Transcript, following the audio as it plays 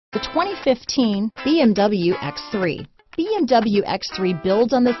The 2015 BMW X3. BMW X3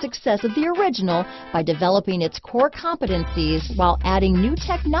 builds on the success of the original by developing its core competencies while adding new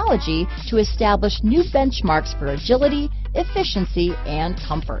technology to establish new benchmarks for agility, efficiency, and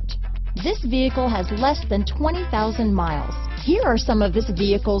comfort. This vehicle has less than 20,000 miles. Here are some of this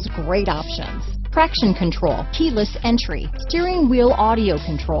vehicle's great options: traction control, keyless entry, steering wheel audio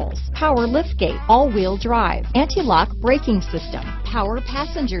controls, power liftgate, all-wheel drive, anti-lock braking system, power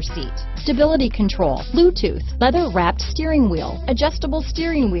passenger seat, stability control, Bluetooth, leather-wrapped steering wheel, adjustable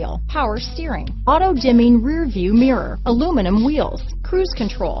steering wheel, power steering, auto-dimming rear view mirror, aluminum wheels, cruise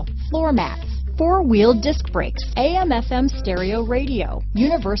control, floor mats, four-wheel disc brakes, AM/FM stereo radio,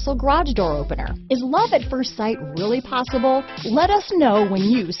 universal garage door opener. Is love at first sight really possible? Let us know when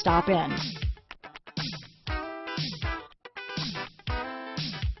you stop in.